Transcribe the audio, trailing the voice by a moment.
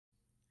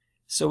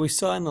So we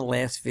saw in the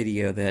last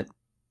video that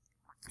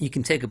you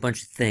can take a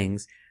bunch of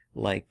things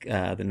like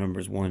the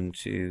numbers 1,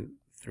 2,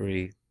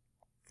 3,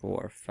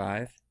 4,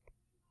 5,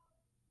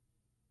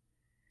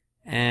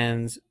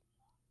 and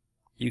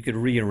you could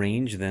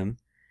rearrange them.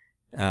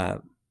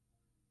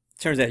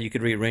 Turns out you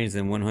could rearrange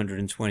them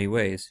 120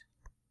 ways.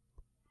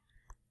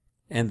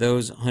 And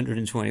those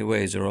 120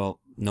 ways are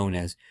all known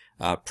as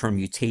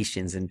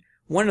permutations. And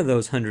one of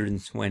those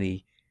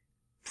 120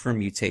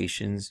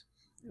 permutations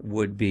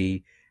would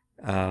be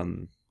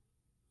 4,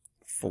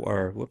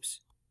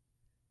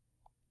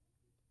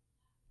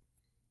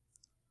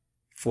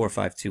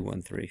 5, 2,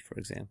 1, 3, for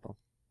example.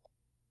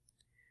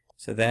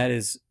 So that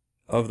is,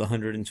 of the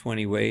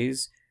 120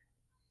 ways,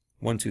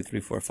 1, 2,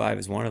 3, 4, 5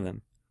 is one of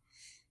them.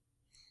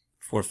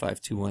 4, 5,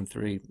 2, 1,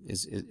 3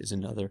 is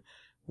another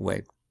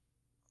way.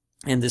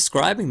 And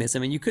describing this, I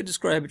mean, you could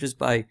describe it just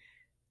by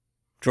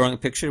drawing a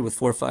picture with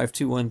 4, 5,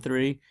 2, 1,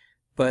 3,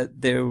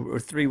 but there were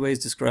 3 ways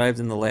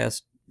described in the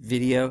last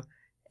video,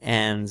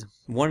 and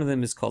one of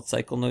them is called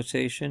cycle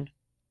notation,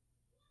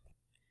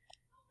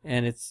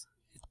 and it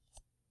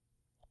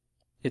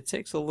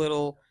takes a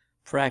little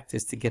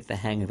practice to get the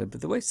hang of it. But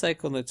the way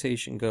cycle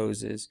notation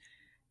goes is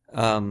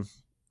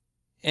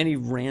any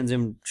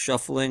random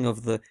shuffling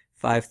of the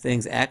 5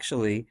 things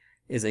actually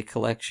is a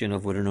collection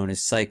of what are known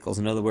as cycles.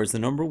 In other words, the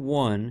number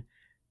 1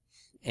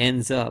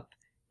 ends up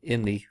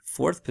in the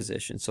 4th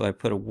position. So I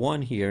put a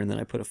 1 here and then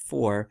I put a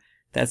 4.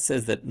 That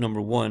says that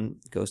number 1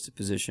 goes to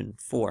position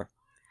 4.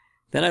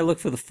 Then I look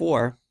for the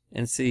 4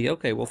 and see,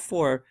 okay, well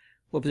 4,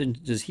 what position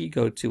does he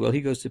go to? Well,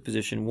 he goes to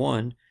position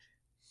 1,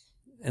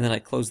 and then I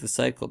close the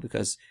cycle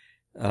because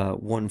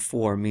 1,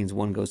 4 means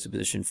 1 goes to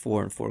position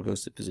 4 and 4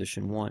 goes to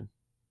position 1.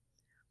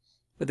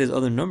 But there's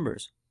other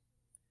numbers.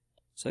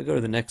 So I go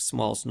to the next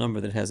smallest number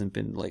that hasn't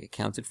been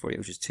accounted for yet,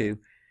 which is 2.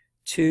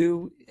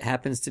 2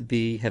 happens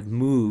to have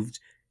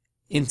moved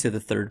into the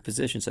 3rd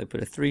position, so I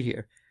put a 3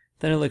 here.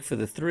 Then I look for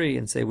the 3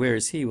 and say, where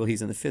is he? Well,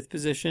 he's in the 5th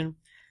position.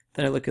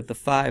 Then I look at the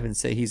 5 and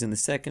say he's in the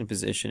 2nd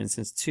position, and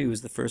since 2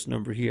 is the first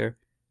number here.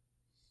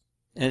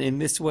 And in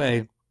this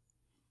way,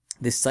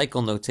 this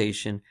cycle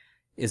notation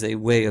is a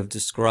way of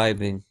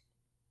describing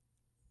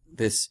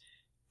this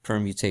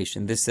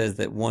permutation. This says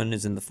that 1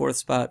 is in the 4th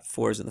spot,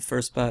 4 is in the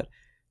 1st spot,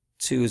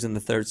 2 is in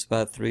the 3rd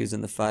spot, 3 is in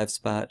the 5th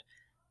spot.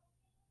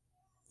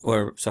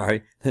 Or,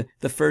 sorry,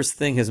 the first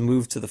thing has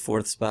moved to the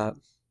 4th spot,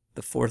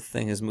 the 4th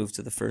thing has moved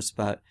to the 1st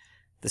spot,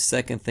 the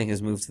 2nd thing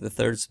has moved to the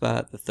 3rd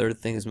spot, the 3rd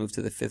thing has moved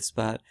to the 5th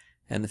spot,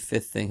 and the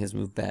 5th thing has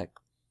moved back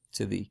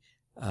to the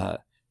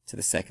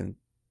 2nd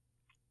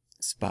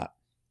spot.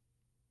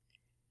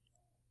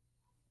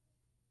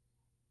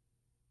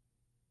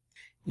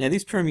 Now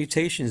these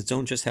permutations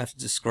don't just have to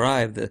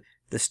describe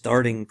the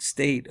starting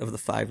state of the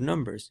 5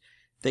 numbers.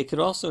 They could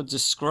also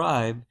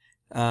describe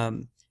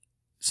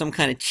some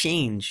kind of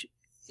change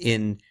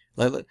in,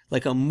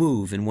 like a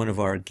move in one of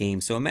our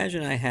games. So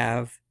imagine I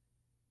have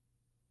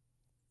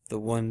the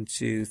 1,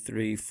 2,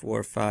 3,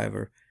 4, 5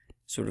 are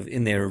sort of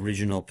in their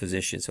original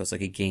position, so it's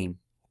like a game.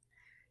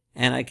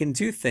 And I can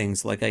do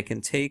things like I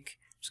can take,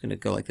 I'm just going to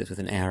go like this with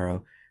an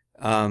arrow.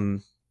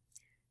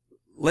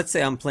 Let's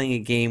say I'm playing a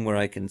game where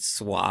I can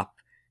swap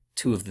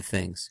 2 of the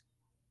things.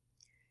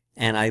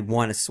 And I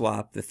want to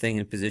swap the thing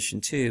in position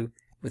 2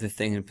 with the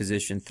thing in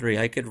position 3.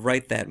 I could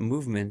write that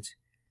movement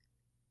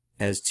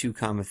as 2,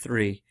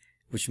 3,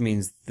 which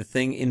means the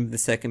thing in the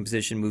 2nd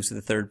position moves to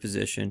the 3rd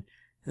position,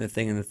 and the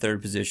thing in the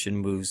 3rd position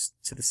moves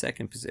to the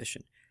 2nd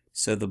position.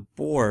 So the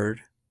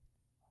board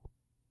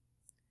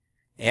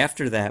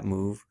after that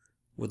move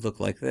would look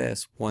like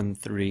this: 1,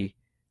 3,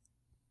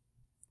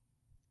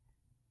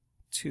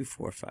 2,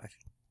 4, 5.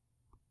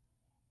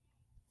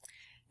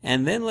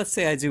 And then let's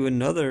say I do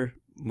another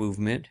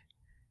movement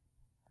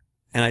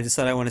and I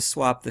decide I want to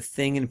swap the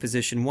thing in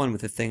position 1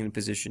 with the thing in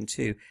position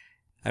 2.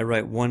 I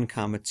write 1,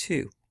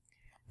 2.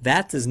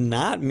 That does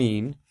not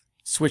mean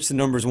switch the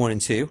numbers 1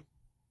 and 2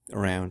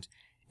 around.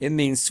 It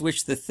means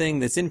switch the thing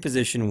that's in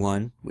position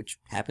 1, which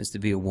happens to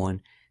be a 1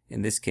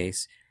 in this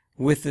case,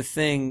 with the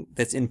thing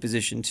that's in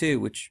position 2,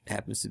 which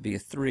happens to be a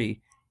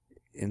 3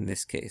 in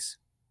this case.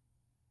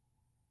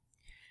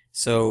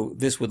 So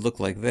this would look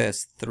like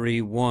this: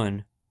 3,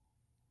 1,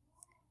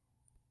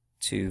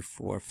 2,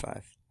 4,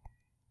 5.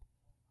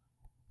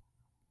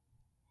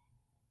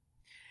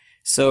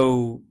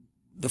 So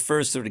the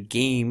first sort of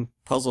game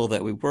puzzle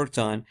that we worked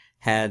on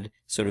had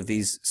sort of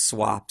these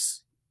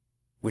swaps,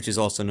 which is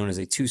also known as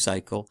a 2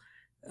 cycle,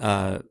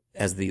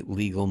 as the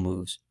legal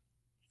moves.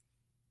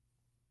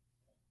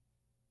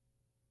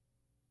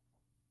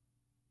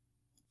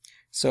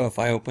 So if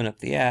I open up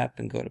the app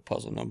and go to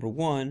puzzle number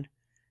 1,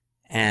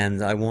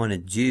 and I want to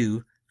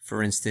do,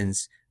 for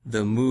instance,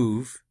 the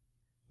move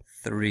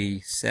 3,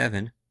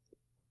 7,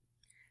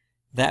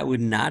 that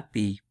would not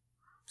be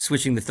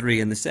switching the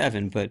 3 and the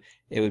 7, but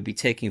it would be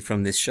taking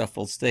from this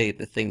shuffled state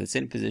the thing that's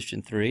in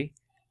position 3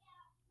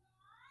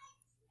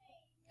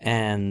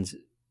 and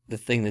the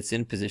thing that's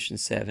in position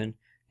 7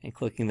 and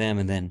clicking them,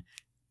 and then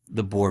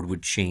the board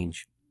would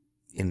change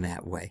in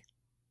that way.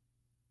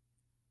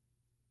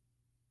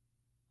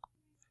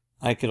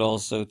 I could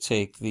also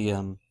take the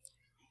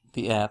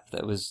app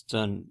that was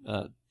done,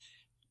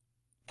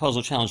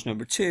 puzzle challenge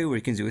number 2, where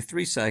you can do a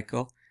 3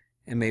 cycle,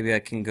 and maybe I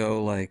can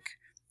go like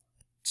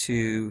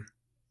 2,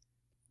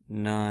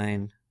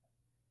 9,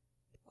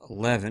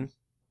 11,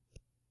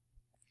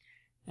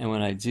 and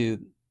when I do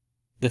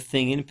the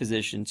thing in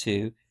position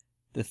 2,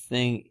 the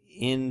thing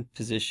in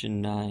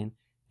position 9,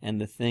 and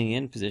the thing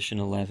in position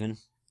 11,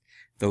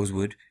 those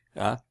would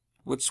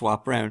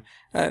swap around.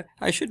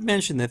 I should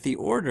mention that the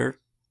order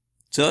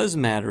does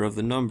matter of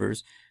the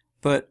numbers,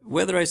 but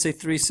whether I say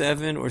 3,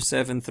 7 or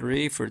 7,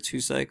 3 for a 2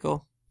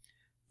 cycle,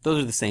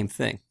 those are the same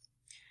thing.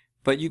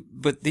 But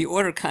the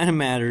order kind of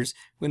matters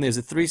when there's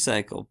a 3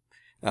 cycle.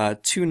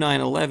 2,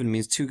 9, 11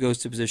 means 2 goes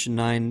to position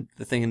 9,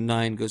 the thing in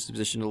 9 goes to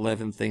position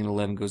 11, the thing in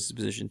 11 goes to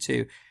position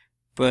 2.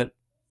 But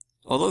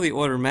although the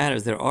order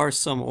matters, there are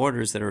some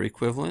orders that are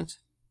equivalent,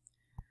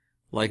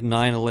 like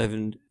 9,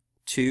 11,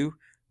 2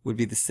 would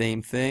be the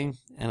same thing,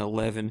 and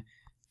 11,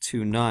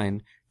 2,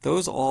 9.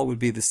 Those all would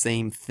be the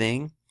same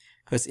thing,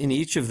 because in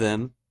each of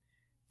them,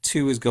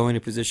 2 is going to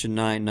position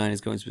 9, 9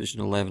 is going to position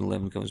 11,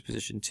 11 goes to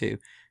position 2.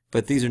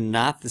 But these are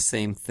not the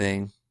same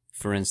thing,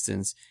 for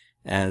instance,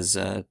 as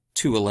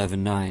 2,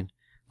 11, 9.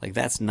 Like,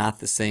 that's not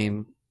the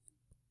same,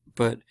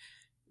 but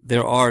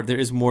there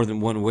is more than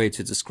one way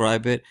to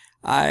describe it.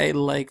 I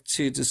like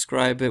to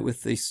describe it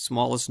with the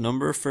smallest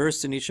number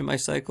first in each of my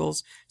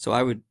cycles, so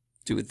I would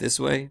do it this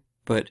way,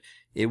 but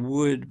it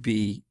would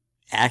be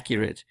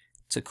accurate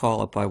to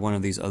call it by one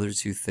of these other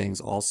 2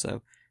 things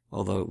also,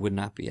 although it would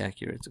not be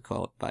accurate to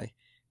call it by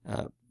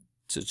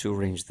to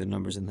arrange the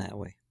numbers in that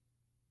way.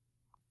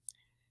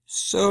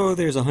 So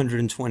there's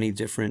 120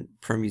 different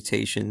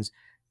permutations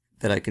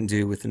that I can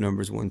do with the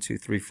numbers 1, 2,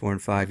 3, 4,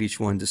 and 5. Each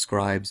one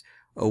describes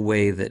a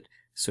way that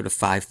sort of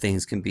 5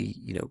 things can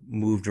be,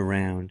 moved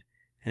around.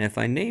 And if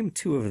I name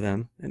 2 of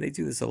them, and they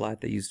do this a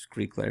lot, they use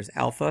Greek letters,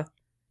 alpha.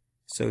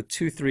 So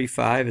 2, 3,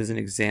 5 is an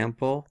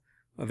example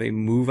of a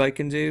move I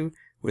can do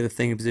where the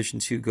thing in position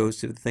 2 goes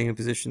to the thing in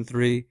position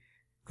 3,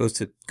 goes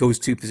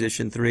to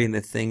position 3, and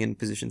the thing in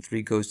position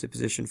 3 goes to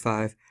position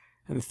 5,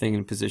 and the thing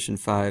in position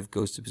 5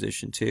 goes to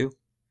position 2.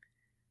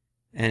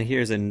 And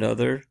here's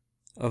another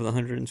of the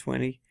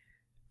 120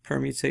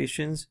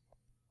 permutations.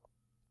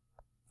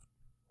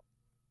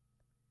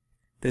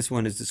 This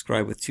one is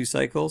described with 2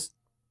 cycles.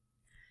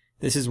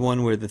 This is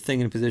one where the thing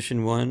in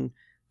position 1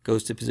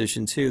 goes to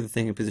position 2, the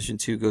thing in position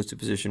 2 goes to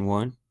position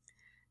 1,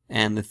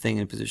 and the thing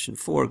in position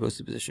 4 goes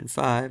to position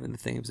 5, and the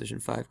thing in position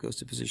 5 goes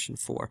to position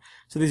 4.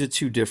 So these are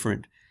 2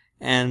 different.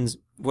 And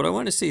what I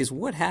want to see is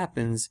what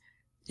happens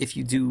if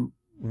you do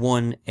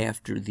one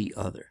after the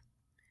other.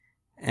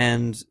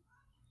 And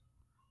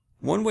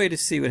one way to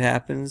see what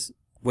happens,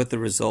 what the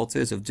result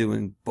is of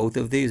doing both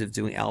of these, of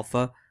doing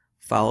alpha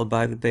followed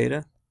by the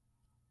beta,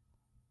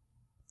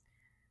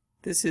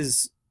 this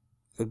is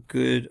a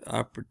good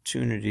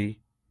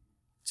opportunity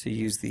to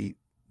use the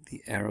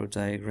arrow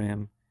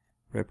diagram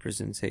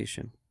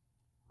representation.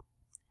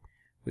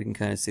 We can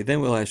kind of see. Then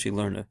we'll actually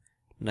learn a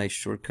nice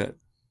shortcut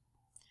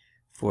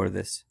for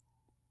this.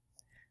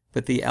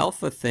 But the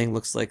alpha thing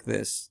looks like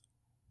this.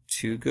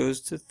 2 goes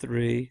to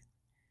 3,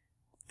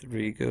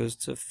 3 goes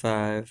to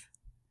 5,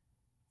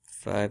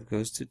 5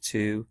 goes to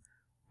 2,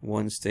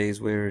 1 stays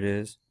where it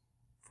is,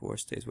 4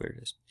 stays where it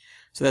is.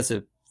 So that's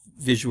a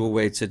visual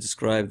way to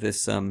describe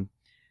this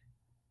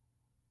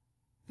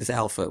this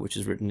alpha, which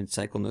is written in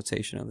cycle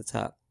notation on the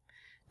top.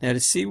 Now to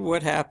see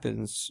what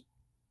happens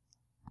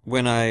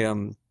when I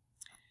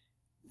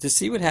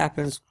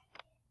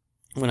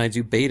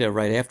do beta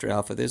right after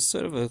alpha, there's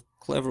sort of a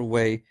clever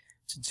way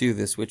to do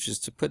this, which is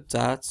to put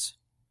dots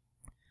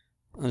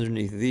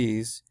underneath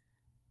these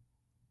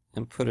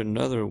and put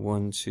another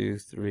 1, 2,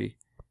 3,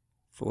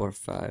 4,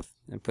 5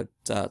 and put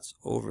dots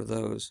over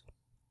those.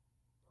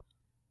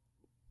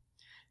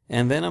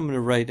 And then I'm going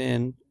to write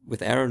in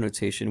with arrow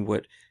notation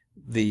what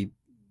the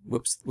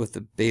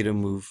beta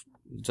move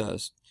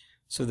does.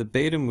 So the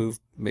beta move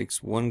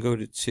makes 1 go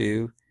to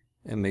 2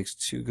 and makes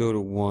 2 go to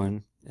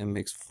 1 and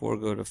makes 4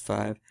 go to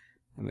 5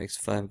 and makes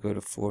 5 go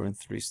to 4 and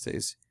 3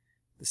 stays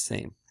the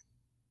same.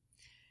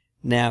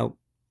 Now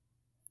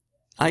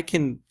I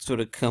can sort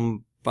of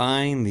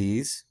combine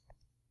these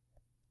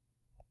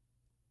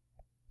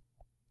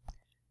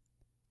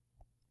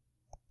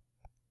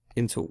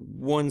into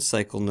one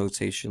cycle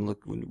notation,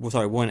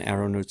 one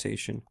arrow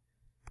notation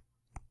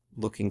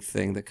looking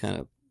thing that kind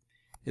of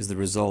is the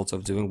result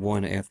of doing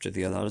one after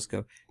the other. I'll just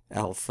go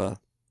alpha,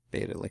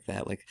 beta like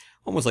that, like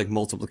almost like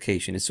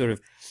multiplication. It's sort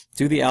of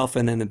do the alpha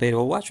and then the beta.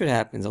 Well, watch what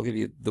happens. I'll give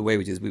you the way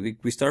we do this.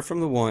 We start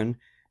from the 1,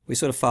 we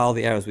sort of follow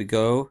the arrows. We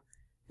go,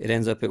 it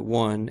ends up at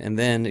 1, and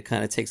then it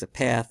kind of takes a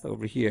path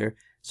over here,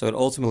 so it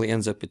ultimately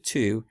ends up at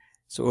 2.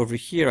 So over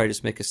here I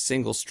just make a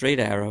single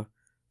straight arrow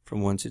from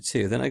 1 to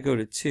 2. Then I go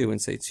to 2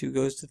 and say 2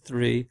 goes to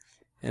 3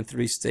 and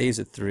 3 stays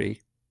at 3.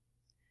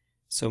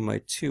 So my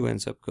 2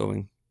 ends up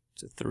going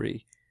to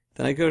 3.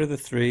 Then I go to the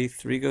 3,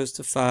 3 goes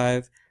to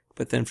 5,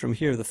 but then from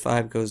here the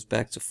 5 goes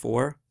back to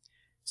 4.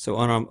 So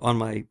on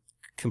my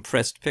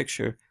compressed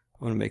picture,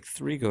 I want to make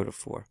 3 go to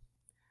 4.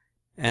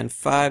 And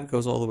 5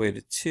 goes all the way to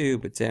 2,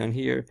 but down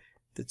here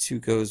the 2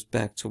 goes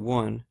back to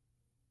 1.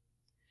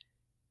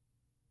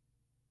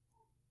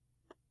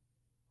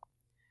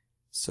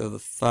 So the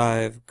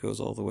 5 goes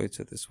all the way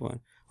to this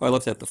one. Oh, I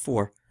left out the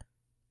 4.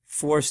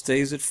 4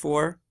 stays at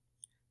 4,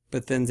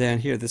 but then down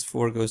here this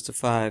 4 goes to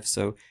 5,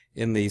 so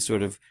in the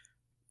sort of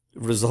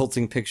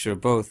resulting picture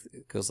of both,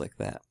 it goes like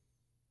that.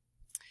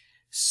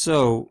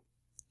 So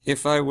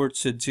if I were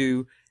to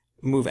do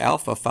move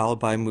alpha followed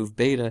by move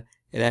beta,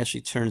 it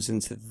actually turns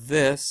into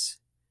this.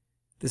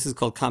 This is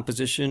called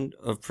composition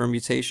of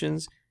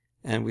permutations,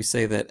 and we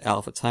say that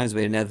alpha times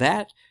beta. Now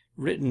that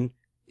written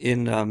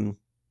in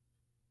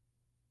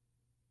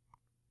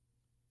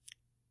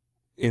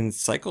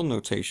cycle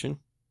notation,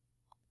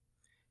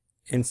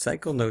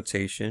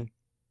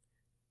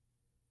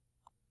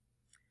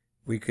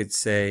 we could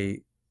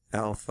say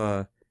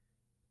alpha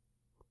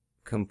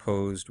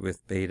composed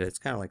with beta. It's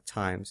kind of like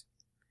times.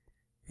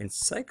 In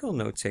cycle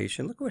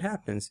notation, look what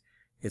happens.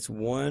 It's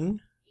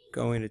 1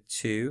 going to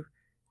 2,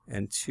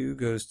 and 2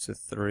 goes to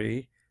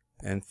 3,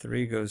 and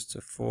 3 goes to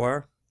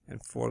 4,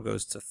 and 4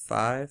 goes to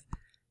 5,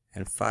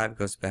 and 5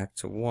 goes back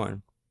to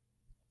 1.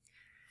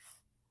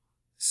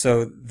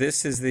 So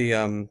this is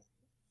the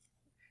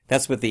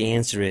that's what the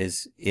answer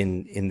is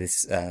in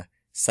this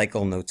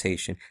cycle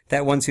notation.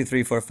 That 1, 2,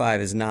 3, 4,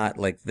 5 is not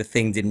like the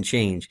thing didn't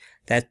change.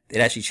 That it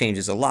actually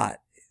changes a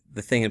lot.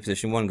 The thing in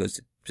position 1 goes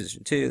to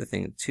position 2, the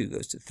thing in 2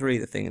 goes to 3,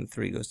 the thing in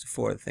 3 goes to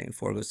 4, the thing in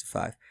 4 goes to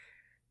 5.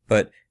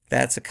 But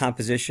that's a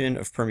composition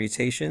of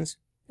permutations,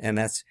 and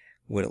that's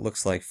what it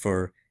looks like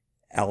for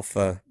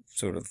alpha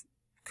sort of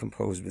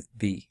composed with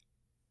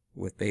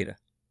beta.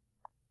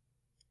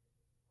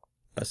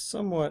 A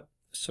somewhat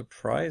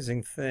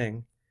surprising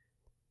thing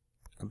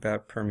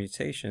about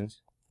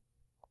permutations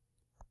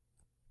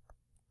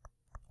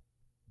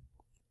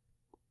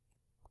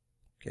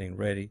getting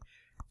ready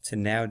to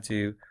now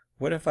do,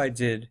 what if I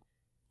did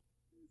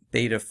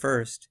beta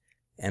first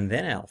and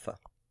then alpha?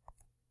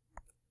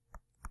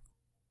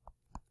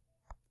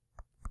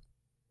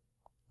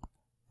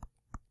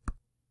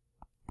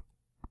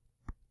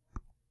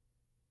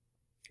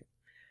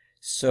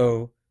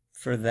 So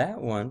for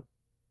that one,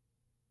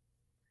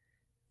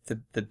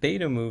 the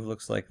beta move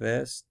looks like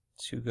this.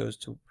 1 goes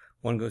to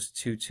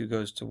 2, 2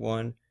 goes to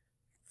 1,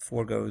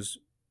 4 goes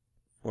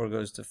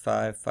to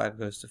 5, 5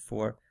 goes to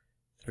 4,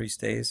 3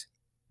 stays.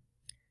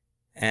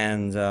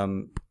 And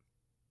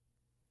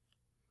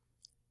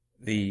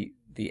the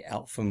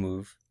alpha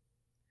move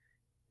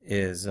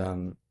is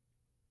 1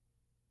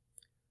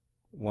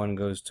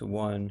 goes to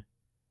 1,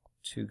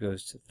 2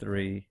 goes to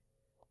 3,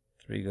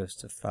 3 goes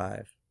to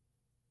 5,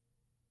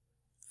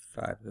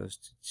 5 goes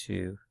to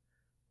 2,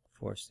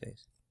 4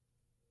 stays.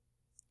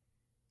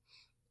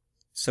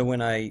 So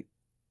when I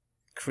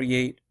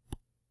create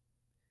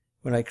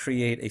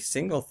a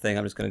single thing,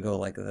 I'm just going to go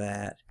like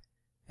that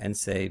and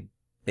say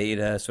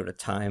beta sort of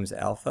times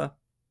alpha.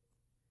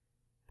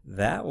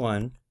 That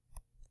one,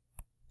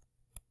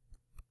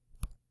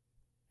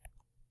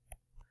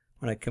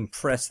 when I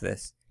compress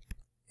this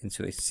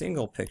into a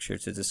single picture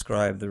to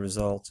describe the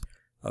result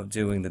of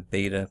doing the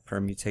beta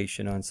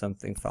permutation on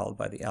something followed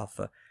by the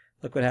alpha,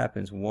 look what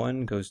happens.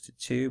 1 goes to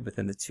 2, but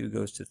then the 2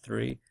 goes to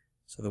 3,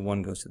 so the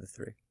 1 goes to the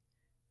 3.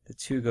 The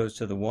 2 goes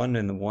to the 1,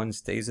 and the 1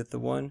 stays at the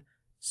 1,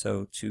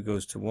 so 2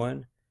 goes to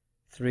 1.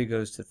 3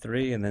 goes to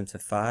 3, and then to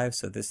 5,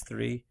 so this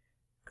 3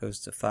 goes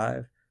to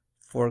 5.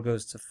 4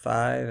 goes to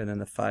 5, and then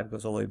the 5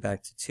 goes all the way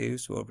back to 2,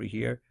 so over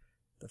here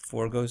the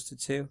 4 goes to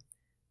 2,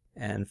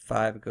 and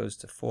 5 goes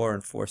to 4,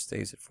 and 4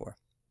 stays at 4.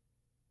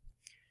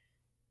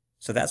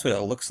 So that's what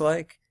it looks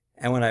like.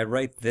 And when I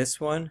write this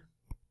one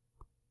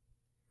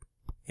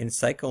in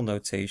cycle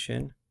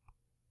notation,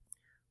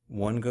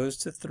 1 goes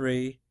to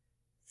 3,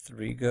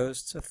 3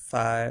 goes to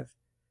 5,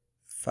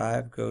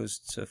 5 goes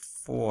to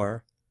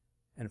 4,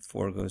 and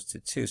 4 goes to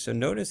 2. So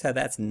notice how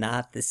that's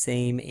not the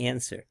same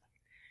answer.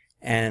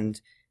 And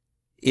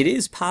it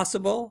is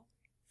possible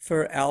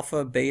for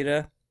alpha,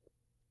 beta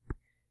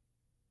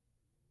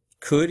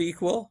could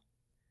equal,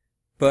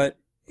 but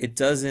it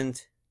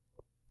doesn't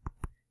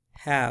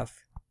have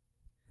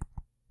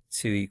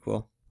to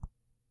equal.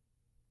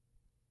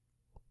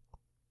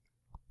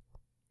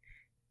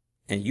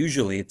 And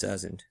usually it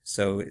doesn't.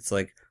 So it's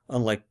like,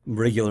 unlike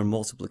regular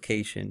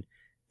multiplication,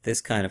 this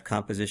kind of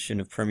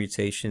composition of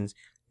permutations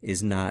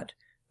is not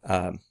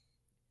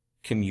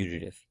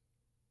commutative.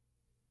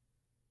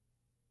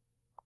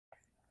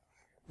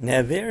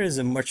 Now there is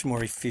a much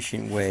more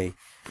efficient way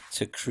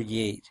to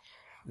create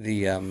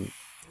the,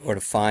 or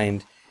to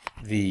find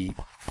the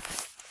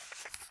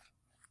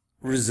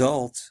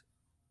result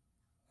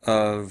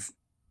of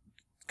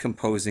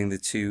composing the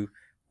two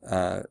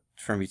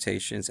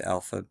permutations,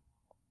 alpha,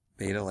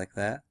 beta, like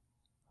that,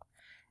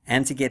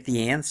 and to get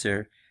the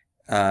answer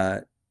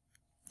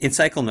in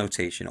cycle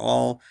notation,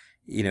 all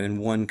in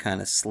one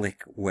kind of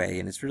slick way.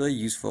 And it's really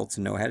useful to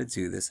know how to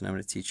do this, and I'm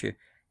going to teach you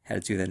how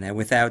to do that now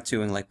without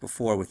doing like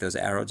before with those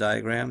arrow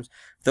diagrams.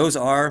 Those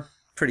are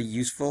pretty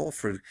useful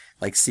for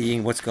like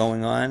seeing what's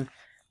going on,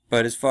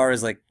 but as far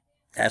as like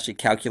actually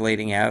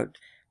calculating out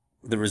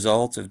the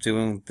result of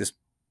doing this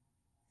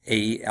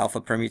A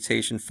alpha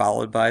permutation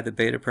followed by the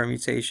beta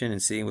permutation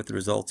and seeing what the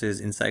result is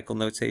in cycle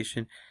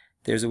notation,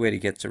 there's a way to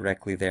get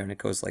directly there, and it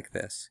goes like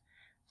this.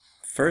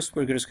 First,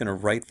 we're just going to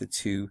write the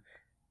two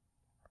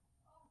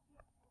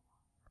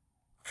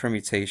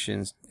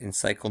permutations in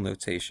cycle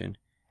notation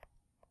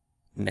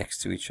next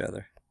to each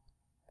other.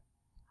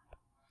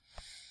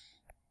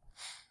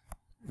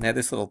 Now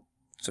this little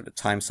sort of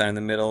time sign in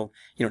the middle,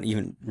 you don't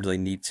even really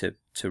need to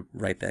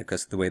write that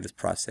because of the way this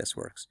process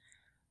works.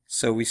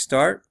 So we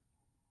start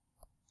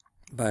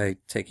by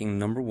taking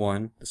number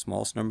 1, the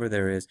smallest number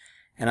there is,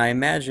 and I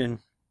imagine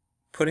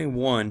putting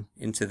 1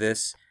 into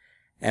this,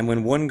 and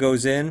when 1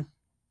 goes in,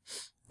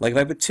 like if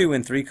I put 2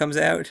 in, 3 comes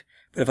out,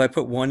 but if I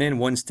put 1 in,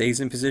 1 stays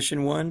in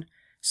position 1,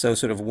 so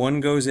sort of 1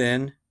 goes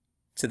in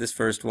to this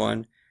first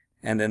one,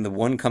 and then the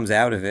 1 comes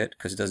out of it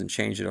because it doesn't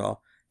change at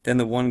all. Then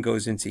the 1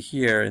 goes into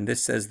here, and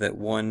this says that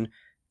 1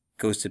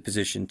 goes to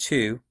position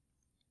 2.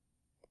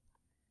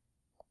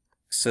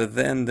 So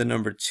then the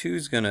number 2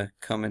 is going to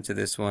come into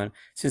this one.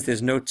 Since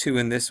there's no 2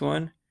 in this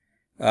one,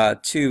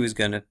 2 is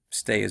going to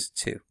stay as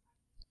 2.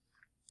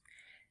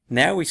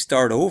 Now we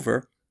start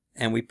over,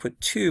 and we put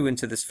 2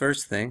 into this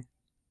first thing,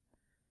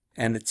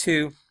 and the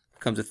 2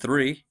 becomes a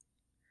 3.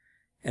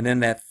 And then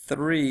that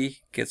 3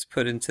 gets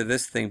put into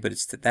this thing, but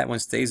that one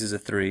stays as a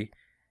 3.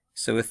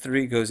 So a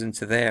 3 goes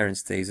into there and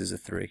stays as a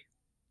 3,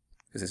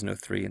 because there's no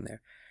 3 in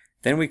there.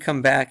 Then we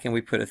come back and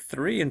we put a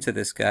 3 into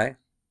this guy,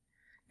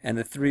 and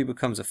the 3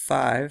 becomes a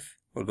 5,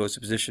 or goes to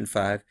position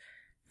 5.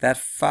 That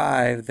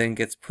 5 then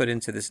gets put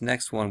into this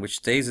next one, which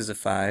stays as a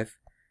 5.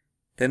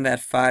 Then that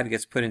 5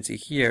 gets put into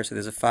here, so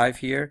there's a 5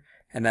 here,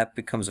 and that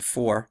becomes a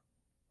 4.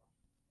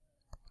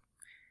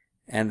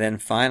 And then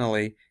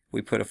finally,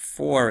 we put a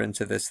 4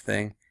 into this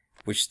thing,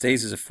 which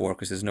stays as a 4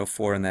 because there's no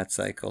 4 in that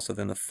cycle. So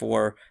then the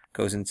 4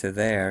 goes into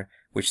there,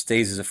 which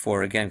stays as a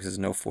 4 again because there's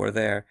no 4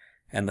 there.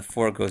 And the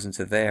 4 goes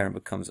into there and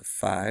becomes a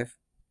 5.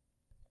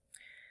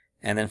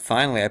 And then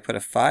finally I put a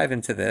 5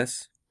 into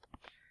this,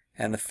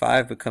 and the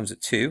 5 becomes a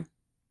 2,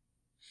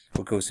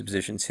 or goes to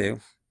position 2.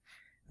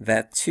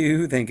 That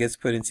 2 then gets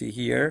put into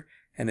here,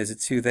 and there's a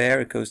 2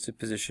 there, it goes to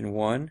position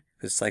 1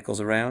 because it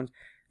cycles around.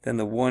 Then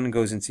the 1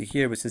 goes into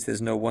here, but since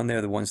there's no 1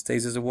 there, the 1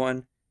 stays as a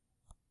 1.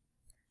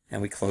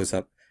 And we close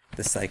up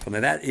the cycle. Now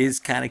that is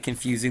kind of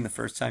confusing the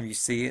first time you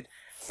see it,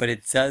 but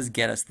it does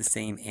get us the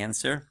same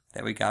answer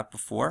that we got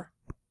before.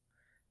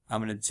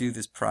 I'm going to do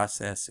this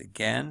process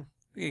again.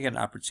 We get an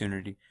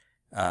opportunity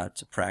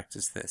to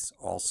practice this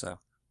also.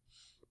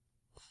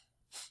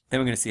 Then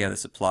we're going to see how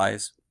this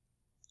applies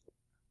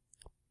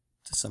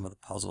to some of the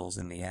puzzles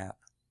in the app.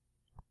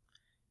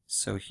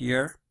 So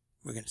here,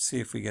 we're going to see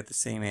if we get the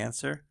same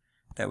answer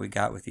that we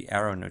got with the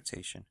arrow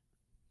notation.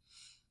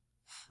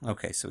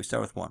 Okay, so we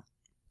start with 1.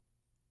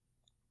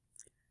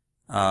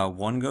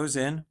 1 goes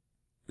in,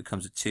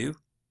 becomes a 2.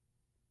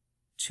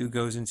 2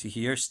 goes into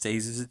here,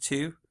 stays as a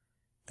 2.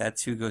 That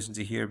 2 goes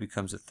into here,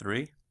 becomes a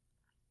 3.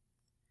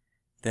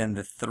 Then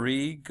the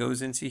 3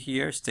 goes into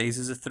here, stays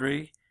as a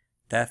 3.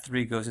 That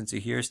 3 goes into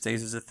here,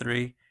 stays as a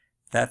 3.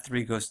 That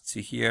 3 goes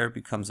into here,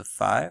 becomes a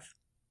 5.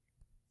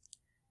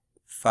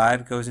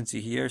 5 goes into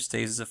here,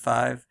 stays as a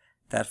 5.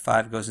 That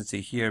 5 goes into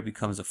here,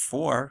 becomes a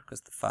 4,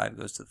 because the 5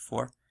 goes to the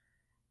 4.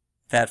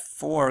 That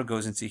 4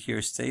 goes into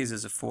here, stays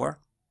as a 4.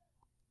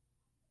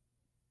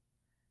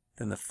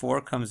 Then the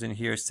 4 comes in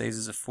here, stays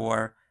as a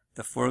 4.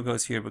 The 4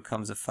 goes here,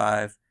 becomes a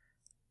 5.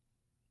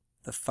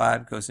 The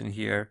 5 goes in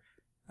here,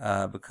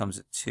 becomes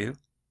a 2.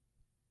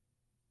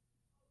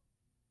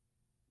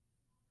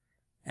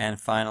 And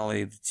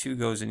finally, the 2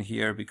 goes in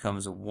here,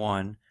 becomes a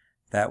 1.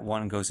 That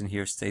 1 goes in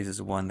here, stays as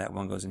a 1. That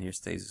 1 goes in here,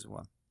 stays as a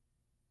 1.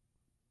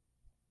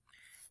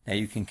 Now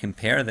you can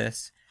compare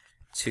this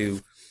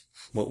to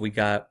what we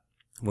got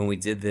when we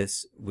did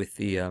this with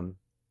the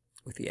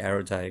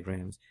arrow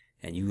diagrams,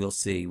 and you will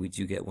see we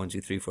do get 1,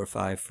 2, 3, 4,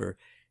 5 for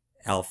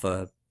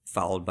alpha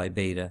followed by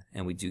beta,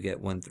 and we do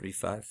get 1, 3,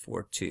 5,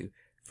 4, 2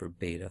 for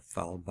beta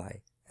followed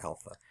by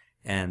alpha.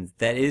 And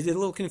that is a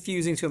little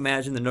confusing to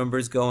imagine the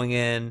numbers going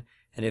in,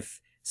 and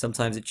if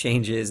sometimes it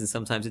changes and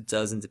sometimes it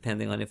doesn't,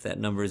 depending on if that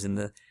number is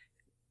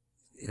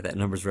if that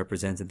number is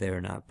represented there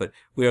or not. But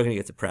we are going to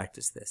get to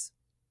practice this.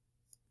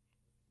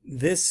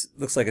 This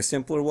looks like a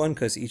simpler one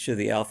because each of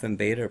the alpha and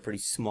beta are pretty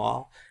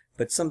small,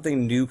 but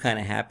something new kind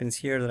of happens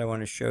here that I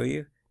want to show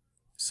you.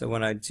 So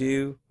when I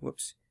do,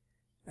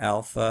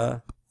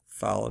 alpha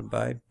followed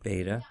by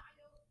beta,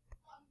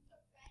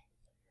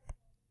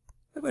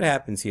 look what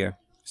happens here.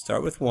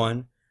 Start with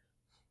 1.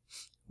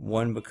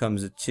 1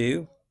 becomes a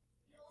 2.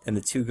 Then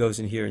the 2 goes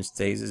in here and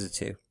stays as a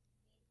 2.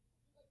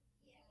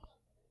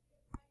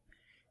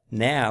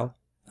 Now,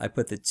 I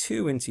put the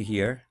 2 into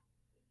here.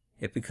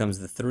 It becomes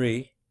the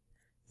 3.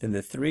 Then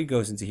the 3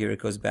 goes into here. It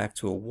goes back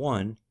to a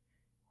 1.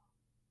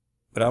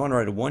 But I want to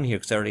write a 1 here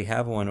because I already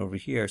have 1 over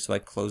here, so I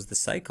close the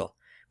cycle.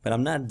 But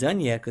I'm not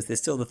done yet because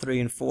there's still the 3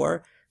 and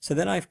 4. So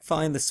then I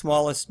find the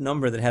smallest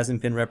number that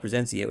hasn't been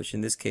represented yet, which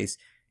in this case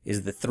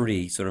is the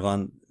 3, sort of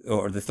on,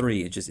 or the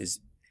 3, it just is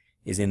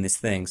in this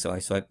thing. So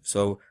I'm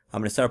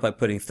going to start by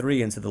putting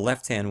 3 into the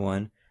left-hand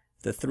one,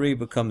 the 3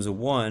 becomes a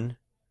 1,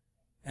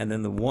 and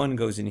then the 1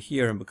 goes in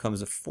here and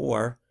becomes a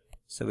 4.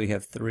 So we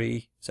have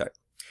 3, sorry,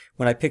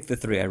 when I picked the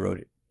 3 I wrote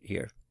it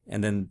here.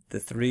 And then the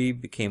 3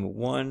 became a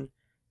 1,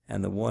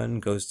 and the 1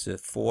 goes to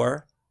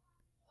 4.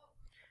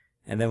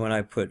 And then when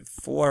I put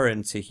 4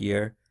 into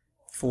here,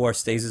 4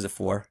 stays as a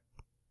 4.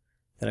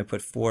 Then I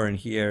put 4 in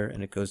here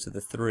and it goes to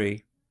the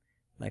 3,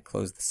 and I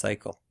close the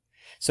cycle.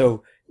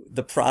 So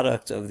the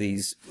product of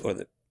these, or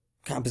the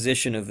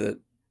composition of the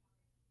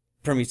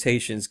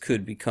permutations,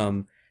 could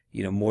become,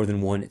 you know, more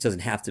than one. It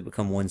doesn't have to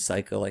become one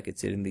cycle like it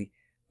did in the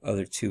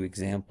other two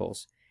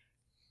examples.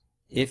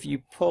 If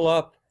you pull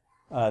up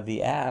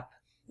the app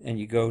and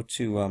you go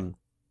to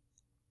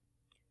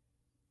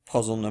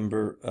puzzle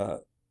number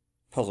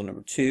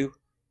 2,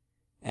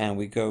 and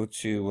we go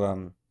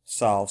to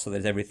solve so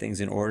that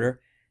everything's in order,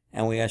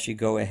 and we actually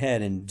go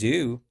ahead and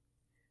do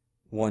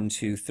 1,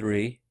 2,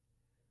 3,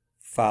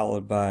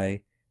 followed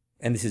by,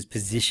 and this is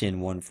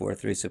position 1, 4,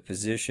 3, so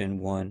position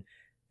 1,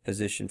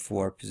 position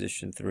 4,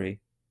 position 3.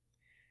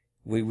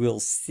 We will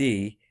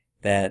see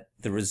that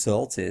the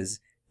result is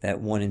that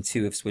 1 and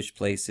 2 have switched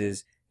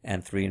places,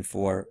 and 3 and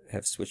 4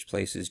 have switched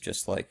places,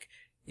 just like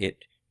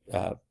it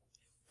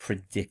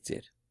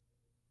predicted.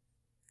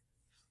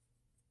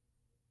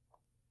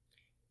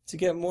 To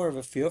get more of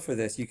a feel for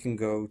this, you can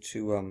go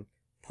to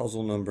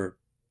puzzle number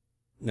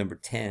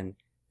 10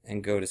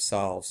 and go to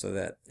solve so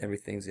that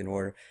everything's in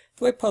order.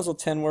 The way puzzle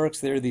 10 works,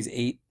 there are these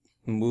 8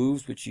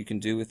 moves which you can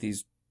do with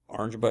these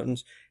orange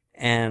buttons,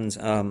 and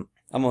I'm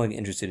only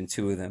interested in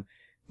 2 of them.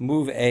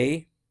 Move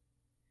A,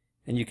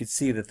 and you can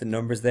see that the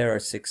numbers there are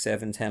 6,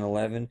 7, 10,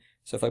 11.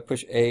 So if I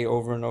push A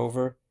over and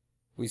over,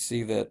 we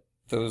see that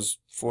those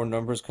 4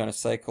 numbers kind of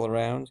cycle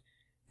around.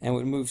 And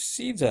what move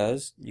C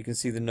does, you can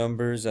see the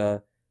numbers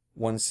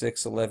 1,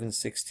 6, 11,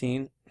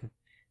 16.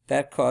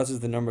 That causes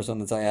the numbers on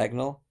the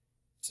diagonal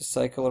to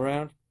cycle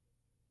around.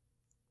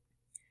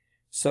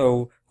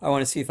 So I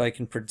want to see if I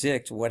can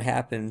predict what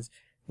happens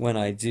when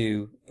I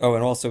do, oh,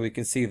 and also we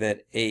can see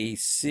that A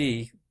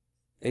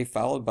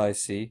followed by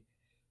C,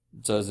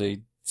 does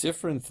a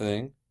different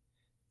thing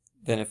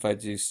than if I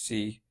do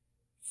C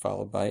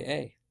followed by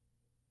A.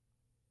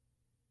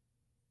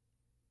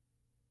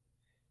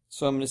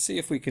 So I'm going to see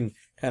if we can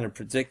kind of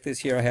predict this.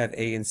 Here I have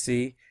A and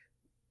C,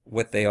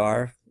 what they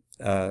are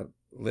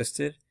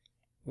listed.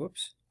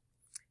 Whoops.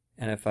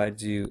 And if I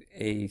do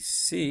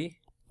AC,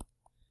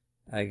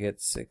 I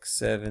get 6,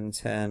 7,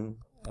 10,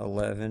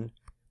 11,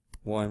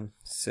 1,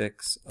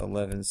 6,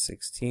 11,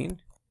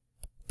 16.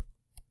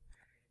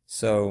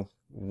 So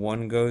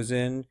 1 goes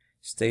in,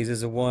 stays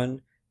as a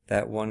 1.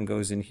 That 1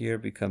 goes in here,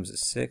 becomes a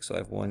 6. So I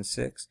have 1,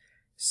 6.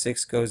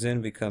 6 goes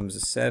in, becomes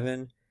a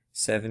 7.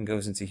 7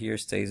 goes into here,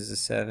 stays as a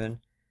 7.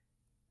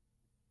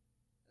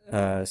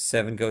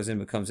 7 goes in,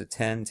 becomes a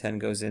 10. 10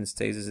 goes in,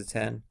 stays as a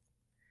 10.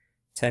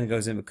 10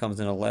 goes in, becomes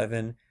an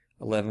 11.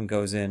 11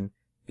 goes in,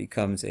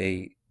 becomes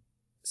a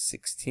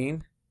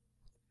 16.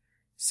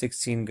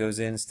 16 goes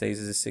in, stays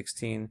as a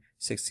 16.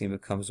 16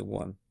 becomes a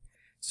 1.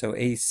 So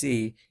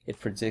AC, it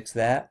predicts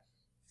that.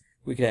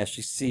 We can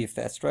actually see if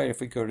that's right.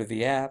 If we go to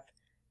the app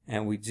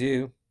and we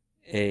do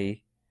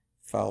A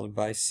followed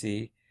by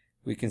C,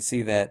 we can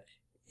see that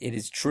it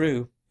is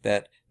true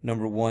that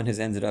number 1 has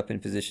ended up in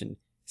position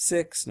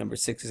 6, number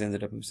 6 has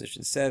ended up in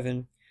position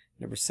 7,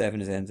 number 7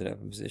 has ended up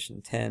in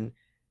position 10,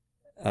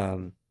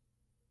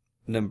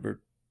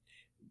 number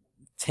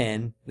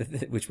 10,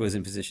 which was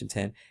in position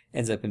 10,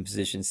 ends up in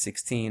position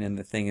 16, and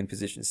the thing in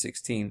position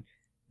 16,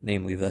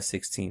 namely the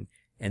 16,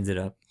 ended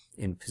up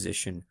in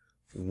position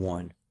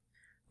 1.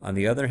 On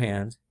the other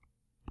hand,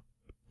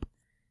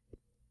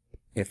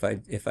 if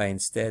I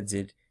instead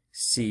did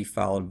C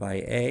followed by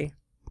A,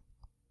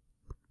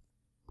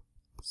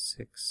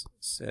 6,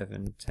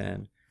 7,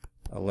 10,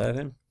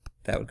 11,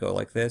 that would go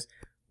like this.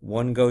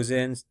 1 goes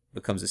in,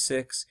 becomes a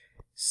 6.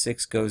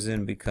 6 goes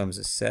in, becomes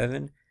a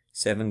 7.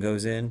 7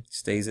 goes in,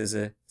 stays as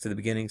a, to the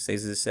beginning,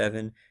 stays as a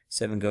 7.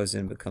 7 goes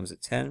in, becomes a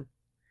 10.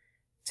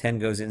 10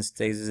 goes in,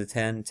 stays as a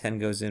 10. 10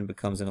 goes in,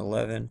 becomes an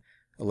 11.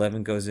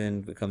 11 goes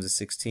in, becomes a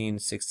 16.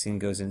 16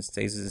 goes in,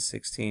 stays as a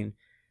 16.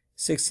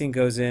 16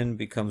 goes in,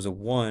 becomes a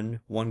 1.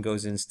 1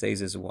 goes in,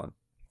 stays as a 1.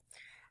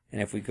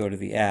 And if we go to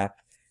the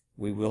app,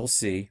 we will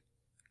see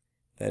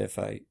that if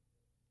I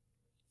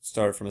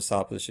start from a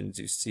solid position and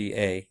do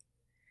CA,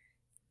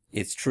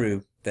 it's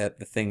true that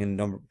the thing in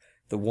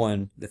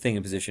the thing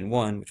in position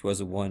 1, which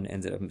was a 1,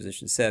 ended up in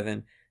position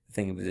 7. The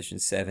thing in position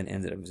 7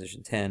 ended up in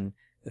position 10.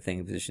 The thing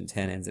in position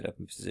 10 ended up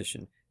in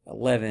position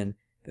 11.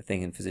 The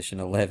thing in position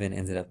 11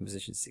 ended up in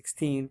position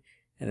 16.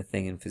 And the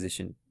thing in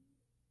position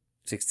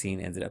 16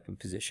 ended up in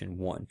position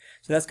 1.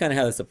 So that's kind of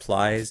how this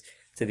applies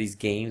to these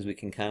games. We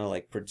can kind of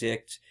like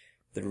predict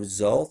the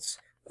results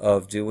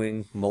of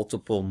doing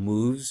multiple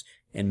moves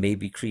and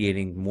maybe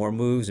creating more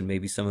moves, and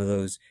maybe some of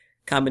those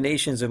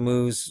combinations of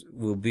moves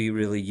will be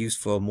really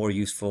useful, more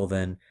useful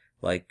than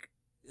like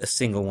a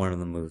single one of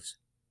the moves.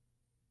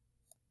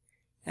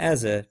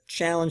 As a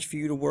challenge for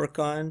you to work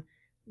on,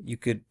 you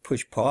could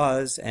push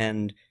pause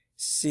and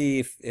see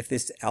if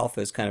this alpha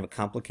is kind of a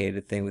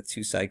complicated thing with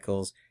 2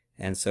 cycles,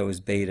 and so is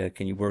beta.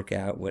 Can you work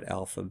out what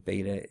alpha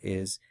beta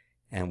is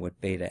and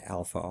what beta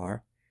alpha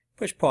are?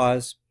 Push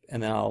pause,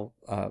 and then I'll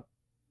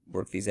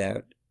work these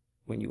out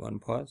when you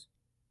unpause.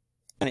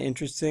 Kind of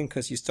interesting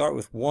because you start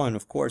with 1,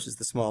 of course, is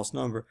the smallest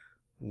number.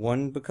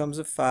 1 becomes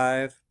a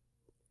 5,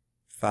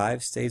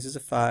 5 stays as a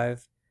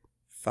 5,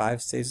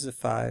 5 stays as a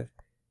 5,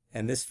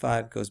 and this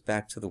 5 goes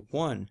back to the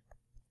 1,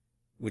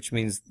 which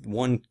means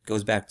 1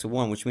 goes back to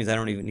 1, which means I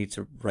don't even need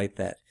to write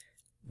that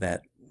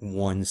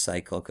 1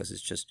 cycle because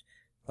it's just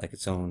like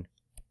its own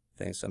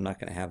thing, so I'm not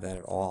going to have that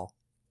at all.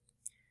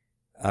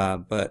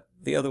 But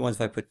the other ones,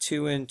 if I put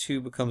 2 in, 2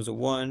 becomes a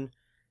 1,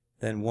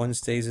 then 1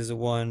 stays as a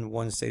 1,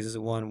 1 stays as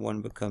a 1,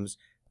 1 becomes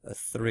a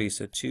 3,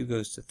 so 2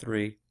 goes to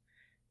 3.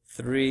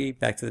 3,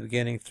 back to the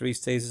beginning, 3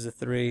 stays as a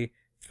 3,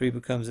 3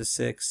 becomes a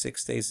 6,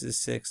 6 stays as a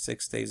 6,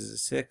 6 stays as a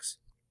 6.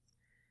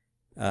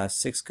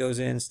 6 goes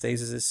in,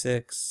 stays as a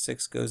 6,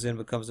 6 goes in,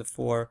 becomes a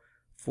 4,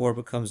 4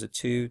 becomes a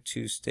 2,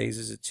 2 stays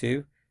as a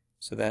 2,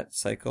 so that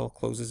cycle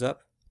closes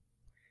up.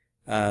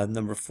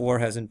 Number 4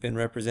 hasn't been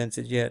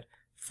represented yet.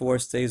 4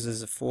 stays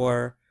as a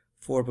 4,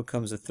 4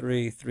 becomes a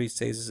 3, 3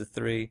 stays as a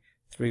 3,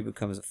 3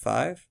 becomes a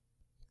 5,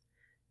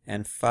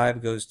 and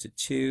 5 goes to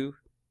 2,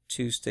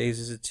 2 stays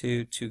as a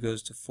 2, 2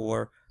 goes to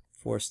 4,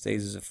 4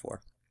 stays as a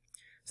 4.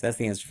 So that's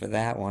the answer for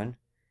that one.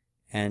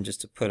 And just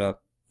to put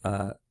up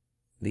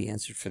the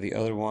answer for the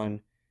other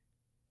one,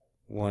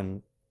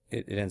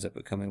 it ends up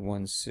becoming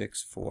 1,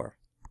 6, 4,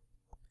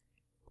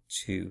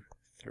 2,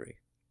 3.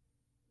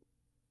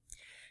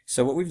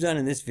 So what we've done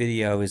in this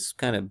video is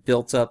kind of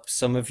built up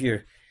some of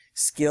your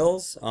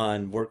skills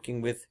on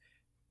working with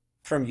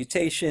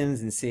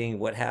permutations and seeing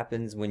what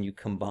happens when you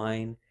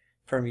combine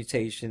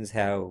permutations,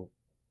 how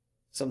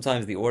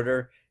sometimes the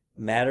order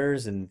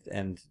matters, and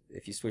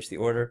if you switch the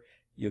order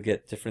you'll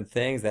get different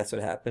things. That's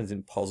what happens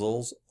in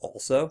puzzles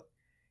also.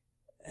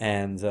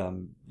 And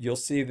you'll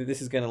see that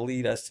this is going to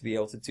lead us to be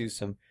able to do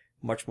some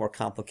much more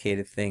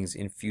complicated things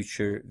in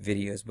future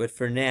videos. But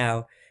for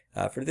now,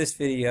 for this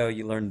video,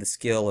 you learned the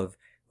skill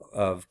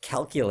of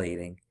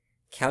calculating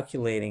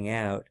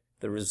out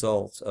the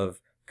results of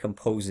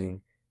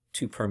composing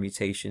two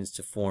permutations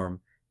to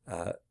form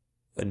a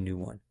new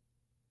one.